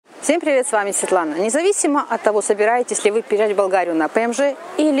Всем привет, с вами Светлана. Независимо от того, собираетесь ли вы переезжать в Болгарию на ПМЖ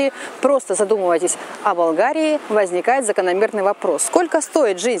или просто задумываетесь о Болгарии, возникает закономерный вопрос. Сколько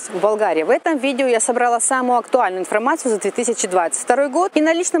стоит жизнь в Болгарии? В этом видео я собрала самую актуальную информацию за 2022 год и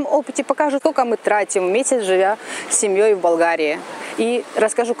на личном опыте покажу, сколько мы тратим в месяц, живя с семьей в Болгарии. И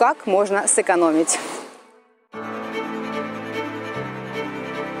расскажу, как можно сэкономить.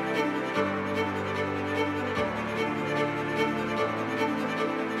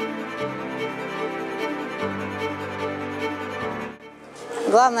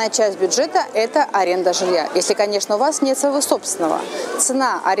 Главная часть бюджета – это аренда жилья, если, конечно, у вас нет своего собственного.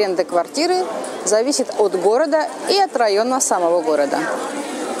 Цена аренды квартиры зависит от города и от района самого города.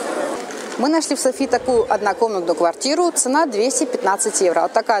 Мы нашли в Софии такую однокомнатную квартиру, цена 215 евро.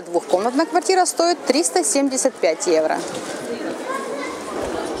 Вот такая двухкомнатная квартира стоит 375 евро.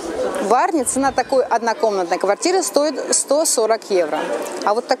 В Варне цена такой однокомнатной квартиры стоит 140 евро.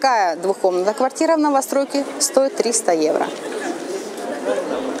 А вот такая двухкомнатная квартира в новостройке стоит 300 евро.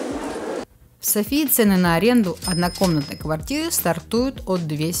 В Софии цены на аренду однокомнатной квартиры стартуют от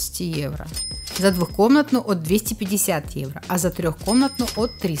 200 евро, за двухкомнатную от 250 евро, а за трехкомнатную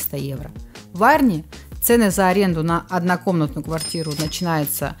от 300 евро. В Варне цены за аренду на однокомнатную квартиру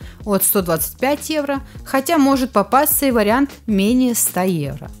начинаются от 125 евро, хотя может попасться и вариант менее 100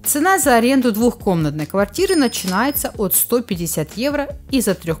 евро. Цена за аренду двухкомнатной квартиры начинается от 150 евро и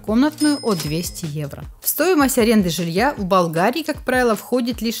за трехкомнатную от 200 евро. В стоимость аренды жилья в Болгарии, как правило,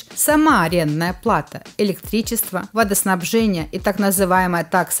 входит лишь сама арендная плата, электричество, водоснабжение и так называемая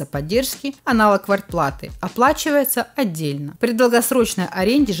такса поддержки, аналог квартплаты, оплачивается отдельно. При долгосрочной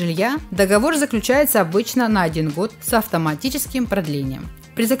аренде жилья договор заключается обычно на 1 год с автоматическим продлением.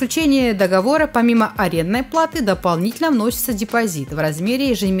 При заключении договора помимо арендной платы дополнительно вносится депозит в размере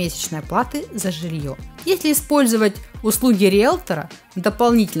ежемесячной платы за жилье. Если использовать услуги риэлтора,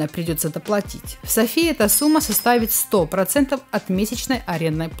 дополнительно придется доплатить. В Софии эта сумма составит 100% от месячной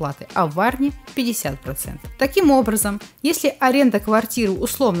арендной платы, а в Варне 50%. Таким образом, если аренда квартиры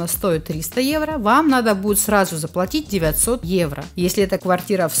условно стоит 300 евро, вам надо будет сразу заплатить 900 евро, если это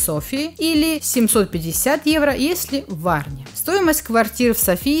квартира в Софии, или 750 евро, если в Варне. Стоимость квартир в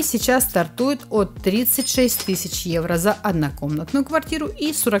Софии сейчас стартует от 36 тысяч евро за однокомнатную квартиру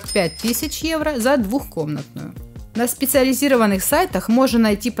и 45 тысяч евро за двухкомнатную. На специализированных сайтах можно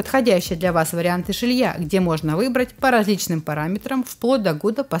найти подходящие для вас варианты жилья, где можно выбрать по различным параметрам вплоть до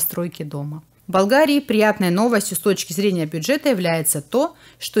года постройки дома. В Болгарии приятной новостью с точки зрения бюджета является то,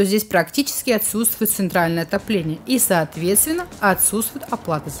 что здесь практически отсутствует центральное отопление и, соответственно, отсутствует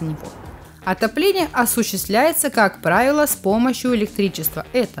оплата за него. Отопление осуществляется, как правило, с помощью электричества.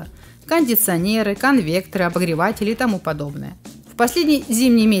 Это кондиционеры, конвекторы, обогреватели и тому подобное. В последний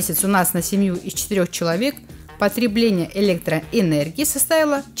зимний месяц у нас на семью из 4 человек потребление электроэнергии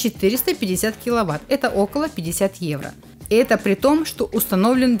составило 450 киловатт, это около 50 евро. И это при том, что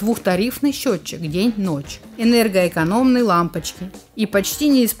установлен двухтарифный счетчик день-ночь, энергоэкономные лампочки и почти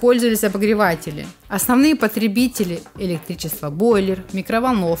не использовались обогреватели. Основные потребители электричества – бойлер,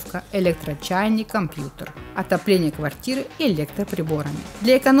 микроволновка, электрочайник, компьютер, отопление квартиры электроприборами.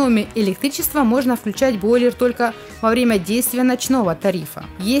 Для экономии электричества можно включать бойлер только во время действия ночного тарифа.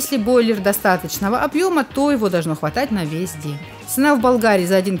 Если бойлер достаточного объема, то его должно хватать на весь день. Цена в Болгарии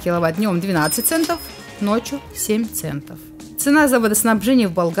за 1 киловатт днем 12 центов, ночью 7 центов. Цена за водоснабжение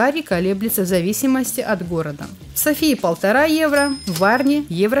в Болгарии колеблется в зависимости от города. В Софии 1,5 евро, в Варне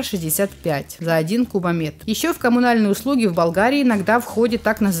евро 65 за 1 кубометр. Еще в коммунальные услуги в Болгарии иногда входит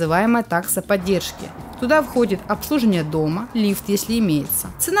так называемая такса поддержки. Туда входит обслуживание дома, лифт, если имеется.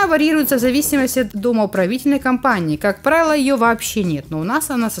 Цена варьируется в зависимости от домоуправительной компании. Как правило, ее вообще нет, но у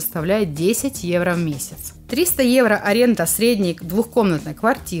нас она составляет 10 евро в месяц. 300 евро аренда средней двухкомнатной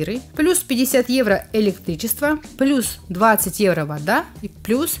квартиры, плюс 50 евро электричество, плюс 20 евро вода и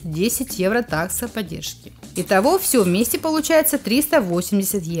плюс 10 евро такса поддержки. Итого все вместе получается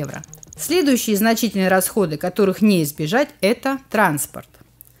 380 евро. Следующие значительные расходы, которых не избежать, это транспорт.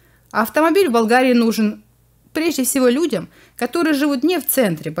 Автомобиль в Болгарии нужен прежде всего людям, которые живут не в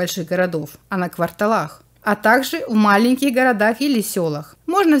центре больших городов, а на кварталах, а также в маленьких городах или селах.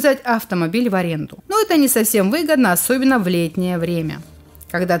 Можно взять автомобиль в аренду, но это не совсем выгодно, особенно в летнее время,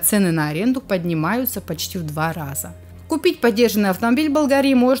 когда цены на аренду поднимаются почти в 2 раза. Купить подержанный автомобиль в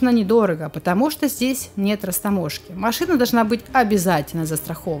Болгарии можно недорого, потому что здесь нет растаможки. Машина должна быть обязательно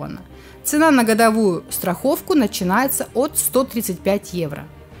застрахована. Цена на годовую страховку начинается от 135 евро.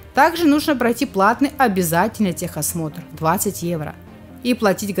 Также нужно пройти платный обязательный техосмотр 20 евро и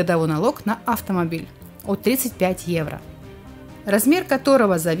платить годовой налог на автомобиль от 35 евро, размер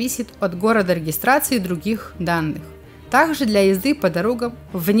которого зависит от города регистрации и других данных. Также для езды по дорогам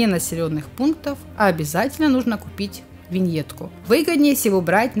вне населенных пунктов обязательно нужно купить виньетку. Выгоднее всего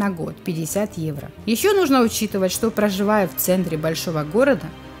брать на год 50 евро. Еще нужно учитывать, что проживая в центре большого города,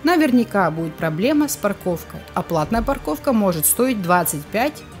 наверняка будет проблема с парковкой, а платная парковка может стоить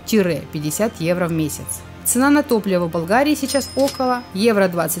 25-50 евро в месяц. Цена на топливо в Болгарии сейчас около евро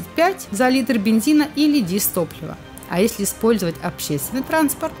 25 за литр бензина или дизтоплива. А если использовать общественный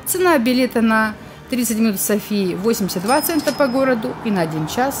транспорт, цена билета на 30 минут в Софии 82 цента по городу и на 1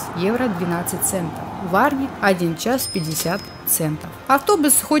 час евро 12 центов. В Варне 1 час 50 центов.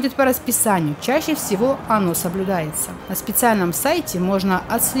 Автобус ходит по расписанию, чаще всего оно соблюдается. На специальном сайте можно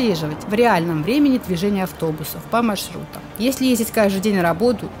отслеживать в реальном времени движение автобусов по маршрутам. Если ездить каждый день на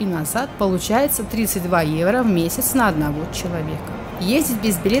работу и назад, получается 32 евро в месяц на одного человека. Ездить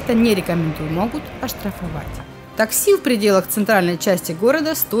без билета не рекомендую, могут оштрафовать. Такси в пределах центральной части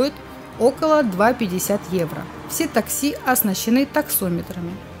города стоит около 2,50 евро. Все такси оснащены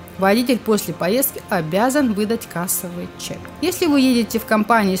таксометрами. Водитель после поездки обязан выдать кассовый чек. Если вы едете в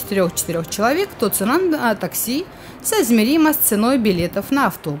компании из 3-4 человек, то цена на такси соизмерима с ценой билетов на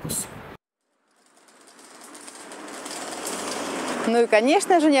автобус. Ну и,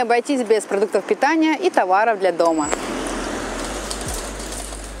 конечно же, не обойтись без продуктов питания и товаров для дома.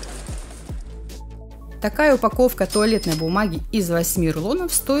 Такая упаковка туалетной бумаги из 8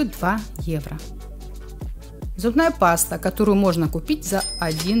 рулонов стоит 2 евро. Зубная паста, которую можно купить за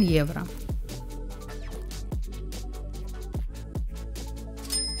 1 евро.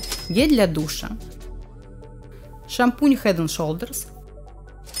 Гель для душа. Шампунь Head & Shoulders.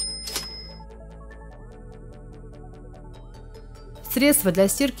 Средство для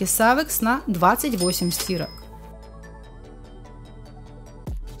стирки Savex на 28 стирок.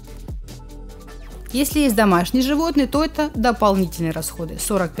 Если есть домашние животные, то это дополнительные расходы.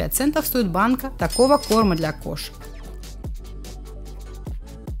 45 центов стоит банка такого корма для кошек.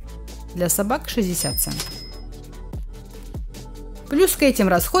 Для собак 60 центов. Плюс к этим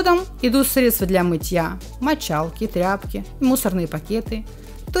расходам идут средства для мытья, мочалки, тряпки, мусорные пакеты.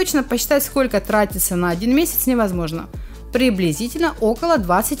 Точно посчитать, сколько тратится на 1 месяц, невозможно. Приблизительно около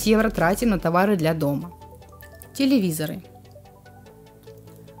 20 евро тратим на товары для дома. Телевизоры.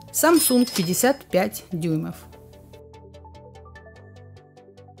 Samsung 55 дюймов.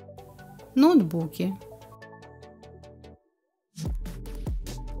 Ноутбуки.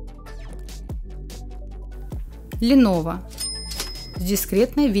 Lenovo с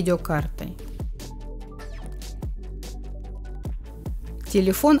дискретной видеокартой.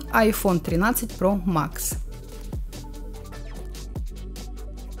 Телефон iPhone 13 Pro Max.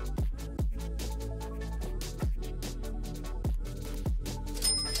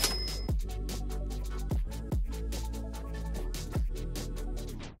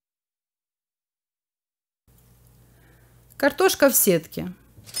 Картошка в сетке.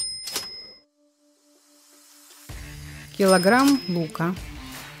 Килограмм лука.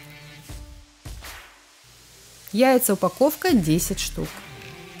 Яйца упаковка 10 штук.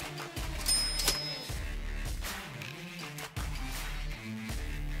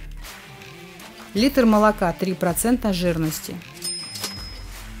 Литр молока 3% жирности.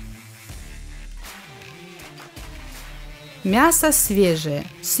 Мясо свежее.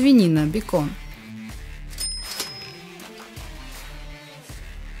 Свинина, бекон.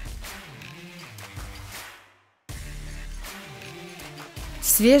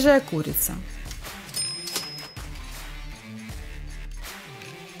 Свежая курица.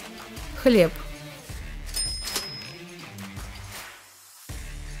 Хлеб.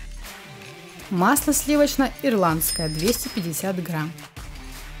 Масло сливочно-ирландское 250 грамм.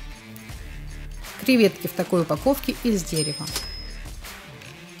 Креветки в такой упаковке из дерева.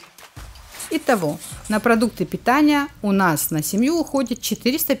 Итого, на продукты питания у нас на семью уходит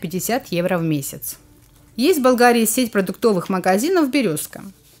 450 евро в месяц. Есть в Болгарии сеть продуктовых магазинов «Березка»,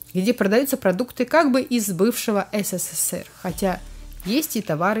 где продаются продукты как бы из бывшего СССР, хотя есть и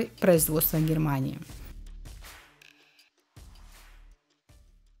товары производства Германии.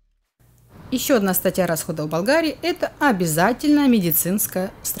 Еще одна статья расходов в Болгарии – это обязательная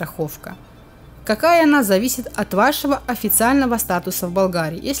медицинская страховка. Какая она зависит от вашего официального статуса в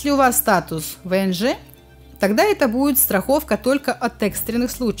Болгарии. Если у вас статус ВНЖ, тогда это будет страховка только от экстренных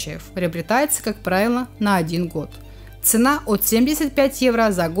случаев. Приобретается, как правило, на 1 год. Цена от 75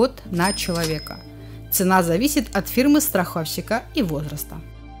 евро за год на человека. Цена зависит от фирмы страховщика и возраста.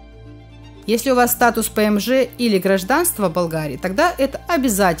 Если у вас статус ПМЖ или гражданство Болгарии, тогда это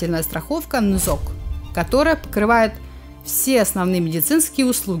обязательная страховка НЗОК, которая покрывает все основные медицинские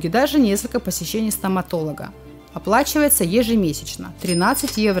услуги, даже несколько посещений стоматолога. оплачивается ежемесячно,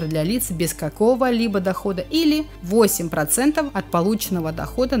 13 евро для лиц без какого-либо дохода или 8% от полученного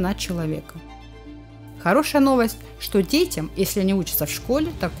дохода на человека. Хорошая новость, что детям, если они учатся в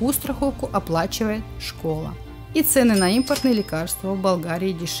школе, такую страховку оплачивает школа. И цены на импортные лекарства в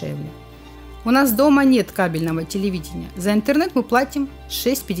Болгарии дешевле. У нас дома нет кабельного телевидения. За интернет мы платим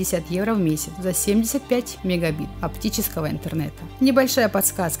 6,50 евро в месяц за 75 мегабит оптического интернета. Небольшая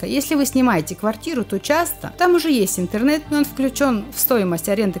подсказка. Если вы снимаете квартиру, то часто там уже есть интернет, но он включен в стоимость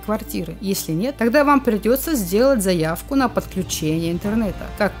аренды квартиры. Если нет, тогда вам придется сделать заявку на подключение интернета.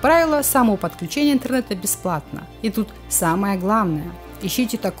 Как правило, само подключение интернета бесплатно. И тут самое главное.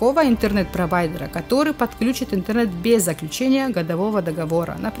 Ищите такого интернет-провайдера, который подключит интернет без заключения годового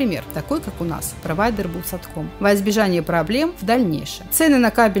договора. Например, такой, как у нас, провайдер Булсатком. Во избежание проблем в дальнейшем. Цены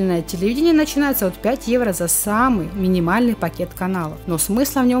на кабельное телевидение начинаются от 5 евро за самый минимальный пакет каналов. Но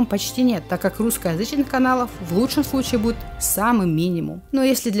смысла в нем почти нет, так как русскоязычных каналов в лучшем случае будет самый минимум. Но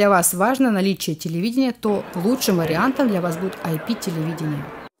если для вас важно наличие телевидения, то лучшим вариантом для вас будет IP-телевидение.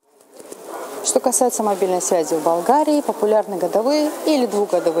 Что касается мобильной связи в Болгарии, популярны годовые или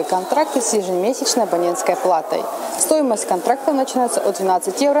двухгодовые контракты с ежемесячной абонентской платой. Стоимость контракта начинается от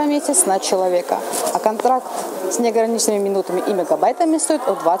 12 евро в месяц на человека, а контракт с неограниченными минутами и мегабайтами стоит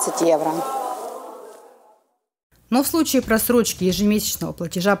от 20 евро. Но в случае просрочки ежемесячного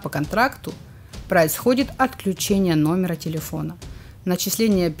платежа по контракту происходит отключение номера телефона,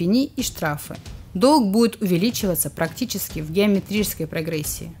 начисление пени и штрафы. Долг будет увеличиваться практически в геометрической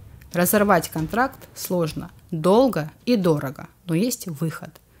прогрессии. Разорвать контракт сложно, долго и дорого, но есть выход.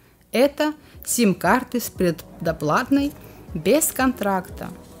 Это сим-карты с предоплатной, без контракта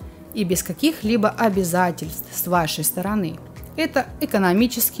и без каких-либо обязательств с вашей стороны. Это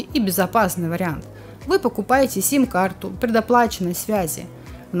экономический и безопасный вариант. Вы покупаете сим-карту предоплаченной связи.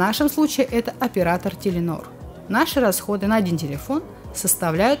 В нашем случае это оператор Теленор. Наши расходы на один телефон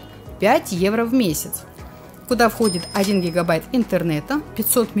составляют 5 евро в месяц, куда входит 1 гигабайт интернета,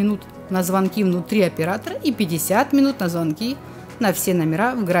 500 минут на звонки внутри оператора и 50 минут на звонки на все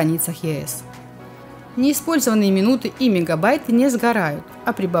номера в границах ЕС. Неиспользованные минуты и мегабайты не сгорают,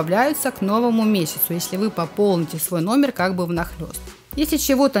 а прибавляются к новому месяцу, если вы пополните свой номер как бы внахлёст. Если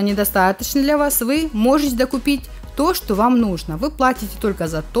чего-то недостаточно для вас, вы можете докупить то, что вам нужно. Вы платите только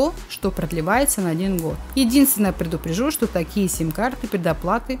за то, что продлевается на 1 год. Единственное, предупрежу, что такие сим-карты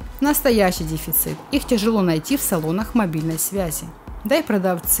предоплаты – настоящий дефицит. Их тяжело найти в салонах мобильной связи. Да и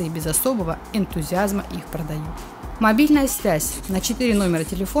продавцы без особого энтузиазма их продают. Мобильная связь на 4 номера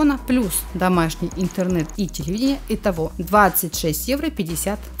телефона плюс домашний интернет и телевидение – итого 26 евро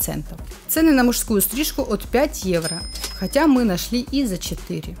 50 центов. Цены на мужскую стрижку от 5 евро, хотя мы нашли и за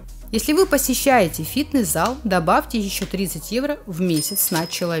 4. Если вы посещаете фитнес-зал, добавьте еще 30 евро в месяц на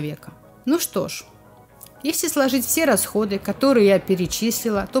человека. Ну что ж, если сложить все расходы, которые я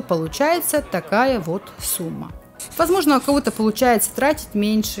перечислила, то получается такая вот сумма. Возможно, у кого-то получается тратить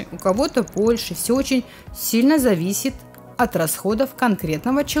меньше, у кого-то больше. Все очень сильно зависит от расходов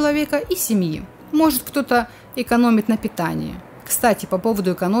конкретного человека и семьи. Может, кто-то экономит на питании. Кстати, по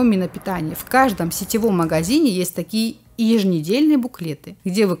поводу экономии на питании. В каждом сетевом магазине есть такие еженедельные буклеты,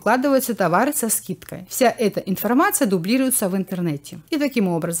 где выкладываются товары со скидкой. Вся эта информация дублируется в интернете. И таким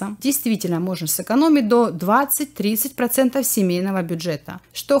образом действительно можно сэкономить до 20-30% семейного бюджета.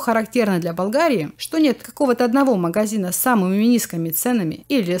 Что характерно для Болгарии, что нет какого-то одного магазина с самыми низкими ценами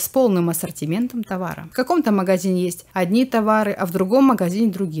или с полным ассортиментом товара. В каком-то магазине есть одни товары, а в другом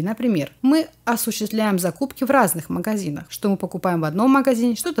магазине другие. Например, мы осуществляем закупки в разных магазинах. Что мы покупаем в одном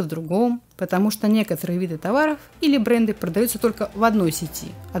магазине, что-то в другом, потому что некоторые виды товаров или бренды продаются только в одной сети,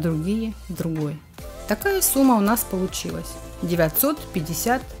 а другие в другой. Такая сумма у нас получилась –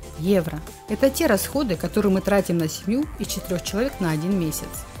 950 евро. Это те расходы, которые мы тратим на семью из 4 человек на 1 месяц.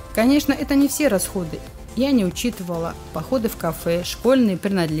 Конечно, это не все расходы. Я не учитывала походы в кафе, школьные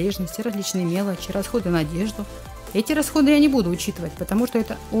принадлежности, различные мелочи, расходы на одежду. Эти расходы я не буду учитывать, потому что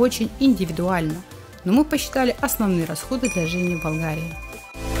это очень индивидуально. Но мы посчитали основные расходы для жизни в Болгарии.